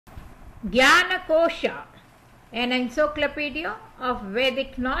Kosha, an encyclopedia of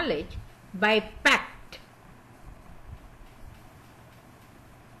Vedic knowledge by Pact.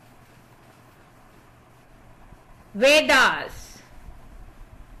 Vedas,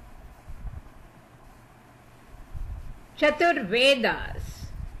 Chatur Vedas.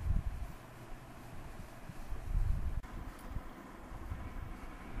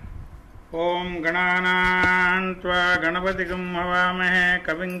 ओम गणानां त्वा गणपतिगं हवामहे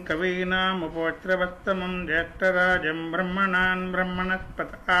कविं कवीनामुपवज्रवस्तमं ज्येष्ठराजं ब्रह्मणान्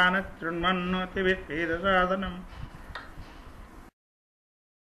ब्रह्मणस्पतकान् शृण्वन्नोतिभिः सीदसादनम्.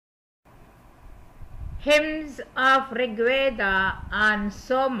 Hymns of Rigveda on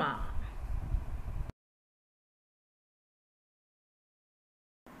Soma.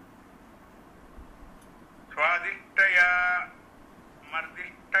 स्वादिष्टया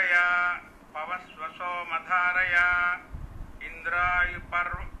मर्दिष्टया पवस्वसो मधारया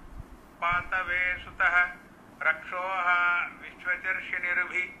इन्द्रायुपर्पातवे सुतः रक्षोः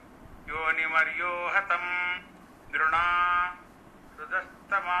विश्वचर्षिनिर्भि योनिमर्यो हतं दृणा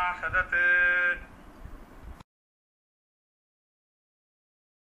रुदस्तमासदत्.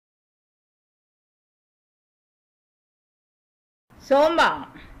 Soma,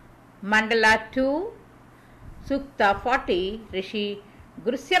 Mandala 2, Sukta 40, Rishi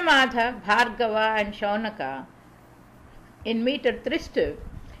Grusyamadha, Bhargava and Shaunaka in meter Tristu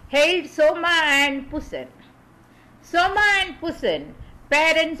hailed Soma and Pusan. Soma and Pusan,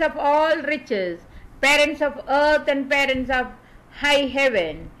 parents of all riches, parents of earth and parents of high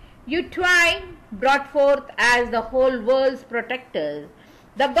heaven, you twain brought forth as the whole world's protectors.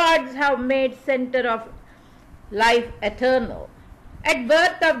 The gods have made center of life eternal. At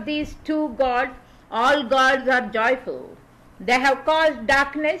birth of these two gods, all gods are joyful. They have caused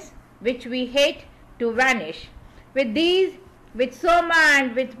darkness, which we hate, to vanish. With these, with Soma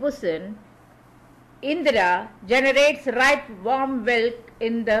and with Pusan, Indra generates ripe warm milk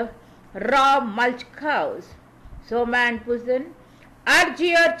in the raw mulch cows. Soma and Pusan, urge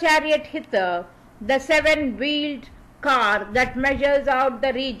your chariot hither, the seven-wheeled car that measures out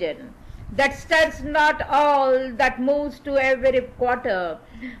the region, that stirs not all, that moves to every quarter,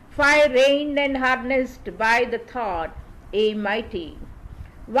 fire reined and harnessed by the thought, a mighty.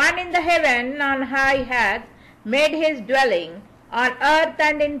 One in the heaven on high hath made his dwelling, on earth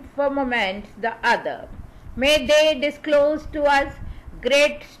and in firmament the other. May they disclose to us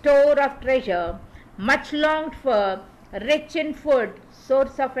great store of treasure, much longed for, rich in food,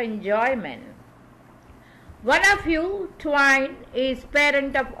 source of enjoyment. One of you twain is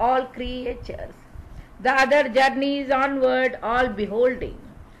parent of all creatures, the other journeys onward all beholding.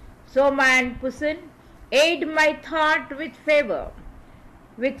 Soma and Pusan, aid my thought with favor.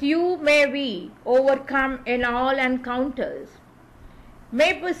 With you may we overcome in all encounters.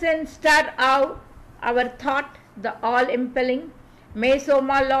 May Pusan stir out our thought, the all-impelling. May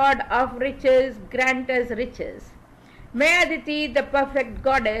Soma, Lord of riches, grant us riches. May Aditi, the perfect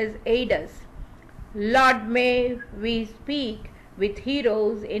goddess, aid us. Lord, may we speak with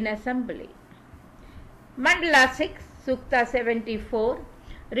heroes in assembly. Mandala 6, Sukta 74,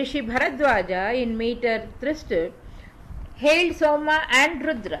 Rishi Bharadwaja in meter Tristu hailed Soma and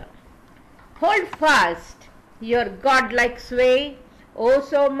Rudra. Hold fast your godlike sway, O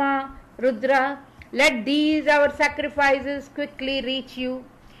Soma, Rudra, let these our sacrifices quickly reach you.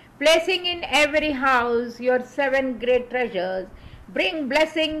 Placing in every house your seven great treasures, bring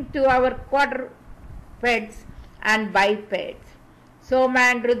blessing to our quadrupeds and bipeds. Soma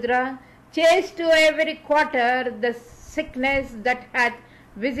and Rudra, chase to every quarter the sickness that hath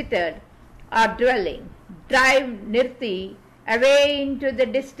visited our dwelling. Drive Nirti away into the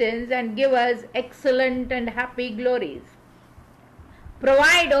distance and give us excellent and happy glories.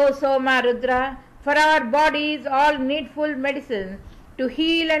 Provide, O Soma, Rudra, for our bodies all needful medicines to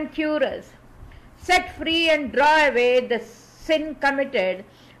heal and cure us. Set free and draw away the sin committed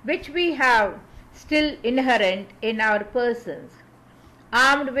which we have still inherent in our persons.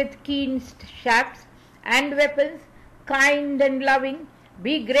 Armed with keen shafts and weapons, kind and loving,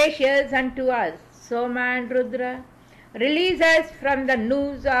 be gracious unto us, Soma and Rudra. Release us from the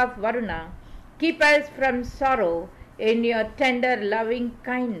noose of Varuna. Keep us from sorrow in your tender loving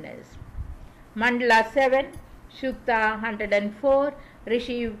kindness. Mandala 7, Shukta 104,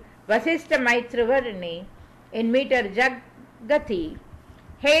 Rishi Vasistha Maitravarani in meter Jagati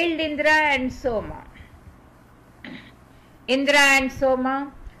hailed Indra and Soma. Indra and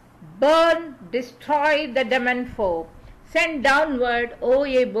Soma, burn, destroy the demon foe. Send downward, O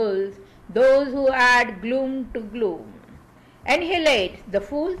ye bulls, those who add gloom to gloom. Annihilate the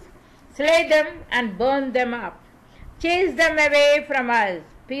fools, slay them and burn them up. Chase them away from us,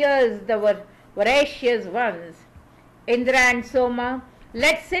 pierce the voracious ones. Indra and Soma,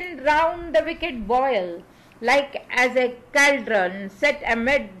 let sin round the wicked boil, like as a cauldron set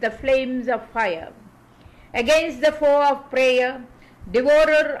amid the flames of fire. Against the foe of prayer,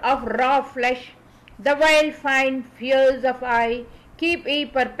 devourer of raw flesh, the while find fears of eye, keep ye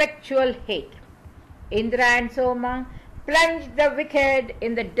perpetual hate. Indra and Soma, plunge the wicked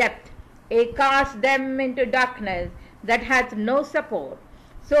in the depth, ye cast them into darkness that hath no support,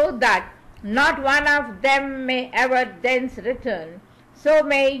 so that not one of them may ever thence return, so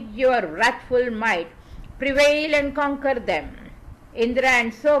may your wrathful might prevail and conquer them. Indra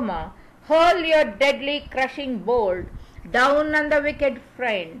and Soma, hurl your deadly crushing bolt down on the wicked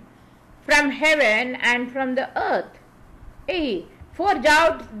friend, from heaven and from the earth. Ye, forge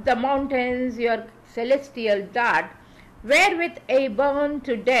out the mountains your celestial dart, wherewith ye burn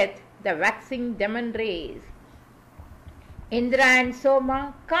to death the waxing demon rays. Indra and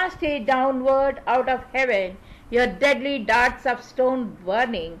Soma, cast ye downward out of heaven your deadly darts of stone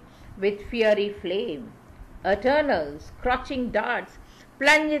burning with fiery flame. Eternal, scorching darts,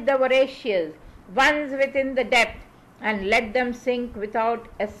 plunge the voracious ones within the depth, and let them sink without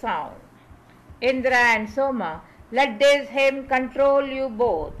a sound. Indra and Soma, let this hymn control you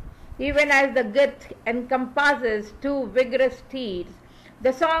both, even as the girth encompasses two vigorous steeds,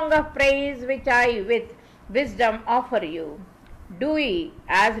 the song of praise which I with wisdom offer you. Do ye,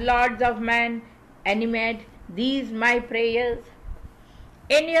 as lords of men, animate these my prayers?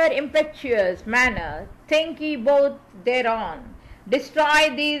 In your impetuous manner, think ye both thereon.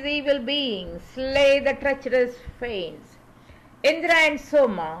 Destroy these evil beings, slay the treacherous fiends. Indra and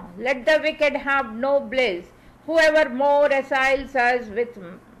Soma, let the wicked have no bliss, whoever more assails us with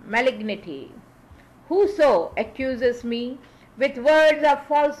malignity. Whoso accuses me with words of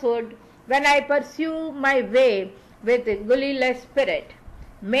falsehood when I pursue my way with guileless spirit,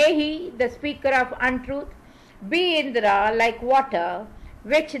 may he, the speaker of untruth, be Indra like water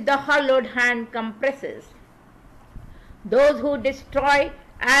which the hollowed hand compresses. Those who destroy,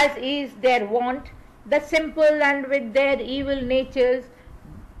 as is their wont, the simple and with their evil natures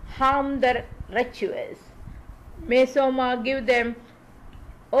harm the virtuous. May Soma give them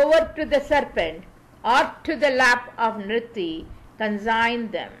over to the serpent, or to the lap of Nriti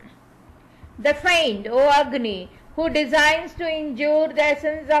consign them. The fiend, O Agni, who designs to injure the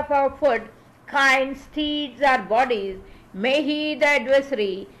essence of our food, kind steeds our bodies, may he, the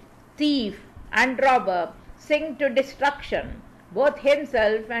adversary, thief and robber, sink to destruction, both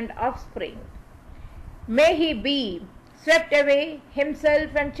himself and offspring. May he be swept away,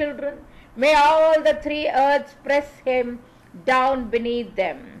 himself and children, may all the three earths press him down beneath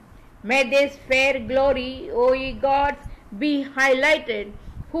them. May this fair glory, O ye gods, be highlighted,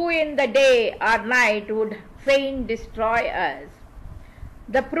 who in the day or night would fain destroy us.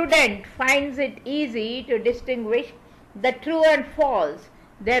 The prudent finds it easy to distinguish the true and false,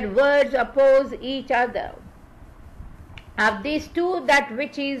 their words oppose each other. Of these two, that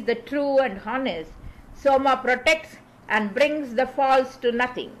which is the true and honest, Soma protects and brings the false to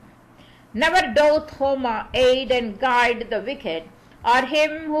nothing. Never doth Homa aid and guide the wicked, or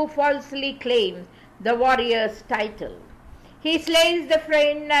him who falsely claims the warrior's title. He slays the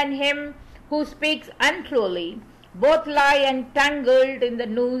friend and him who speaks untruly, both lie entangled in the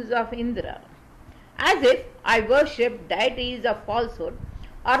noose of Indra. As if I worship deities of falsehood,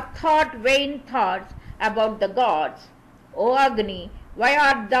 or thought vain thoughts about the gods. O Agni, why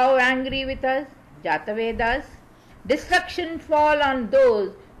art thou angry with us, Jatavedas? Destruction fall on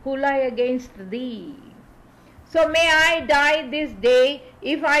those who lie against thee. So may I die this day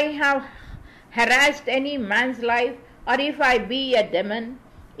if I have harassed any man's life, or if I be a demon.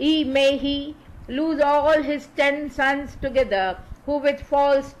 May he lose all his 10 sons together, who with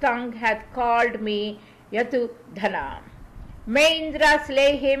false tongue hath called me Yatudhana. May Indra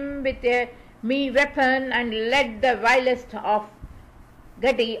slay him with a weapon, and let the vilest of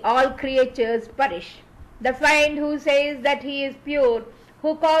Gati all creatures perish. The fiend who says that he is pure,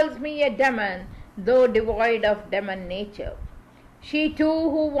 who calls me a demon, though devoid of demon nature. She too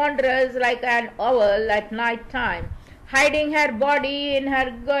who wanders like an owl at night time, hiding her body in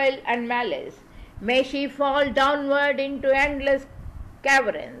her guile and malice. May she fall downward into endless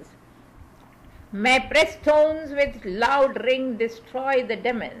caverns. May pressed stones with loud ring destroy the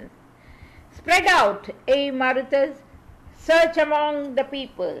demons. Spread out, ye Marutas, search among the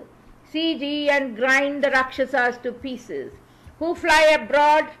people. See ye and grind the Rakshasas to pieces, who fly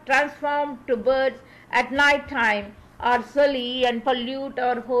abroad transformed to birds at night time, or sully and pollute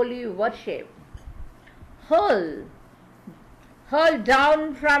our holy worship. Hurl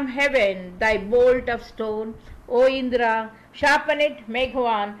down from heaven thy bolt of stone, O Indra, Sharpen it,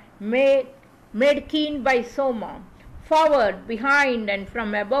 Meghwan, made keen by Soma. Forward, behind, and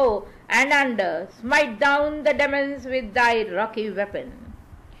from above and under, smite down the demons with thy rocky weapon.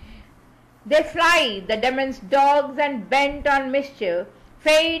 They fly, the demons' dogs, and bent on mischief,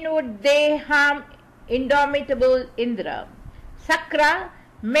 fain would they harm indomitable Indra. Sakra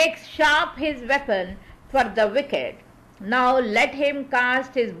makes sharp his weapon for the wicked. Now let him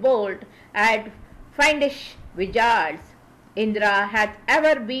cast his bolt at fiendish wizards. Indra hath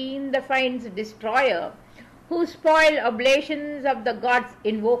ever been the fiend's destroyer, who spoil oblations of the gods'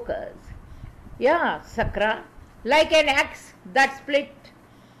 invokers. Yeah, Sakra, like an axe that split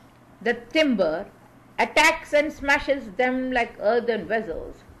the timber, attacks and smashes them like earthen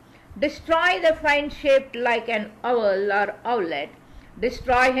vessels. Destroy the fiend shaped like an owl or owlet.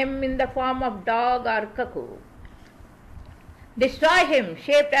 Destroy him in the form of dog or cuckoo. Destroy him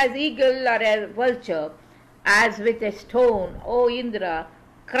shaped as eagle or a vulture, as with a stone, O Indra,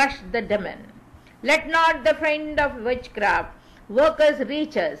 crush the demon. Let not the fiend of witchcraft workers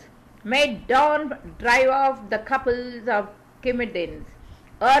reach us. May dawn drive off the couples of Chimedins.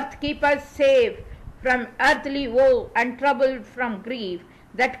 Earth keep us safe from earthly woe and troubled from grief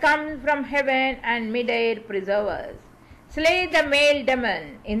that comes from heaven, and mid-air preservers. Slay the male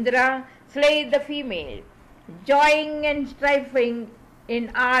demon, Indra, slay the female, joying and striving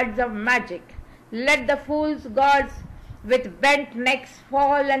in arts of magic. Let the fools gods with bent necks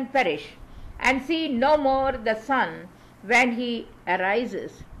fall and perish, and see no more the sun when he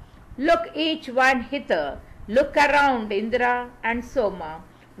arises. Look each one hither, look around, Indra and Soma,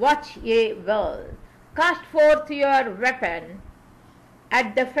 watch ye well. Cast forth your weapon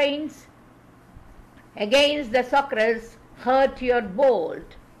at the fiends, against the Socrates hurt your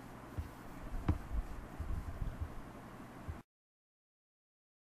bolt.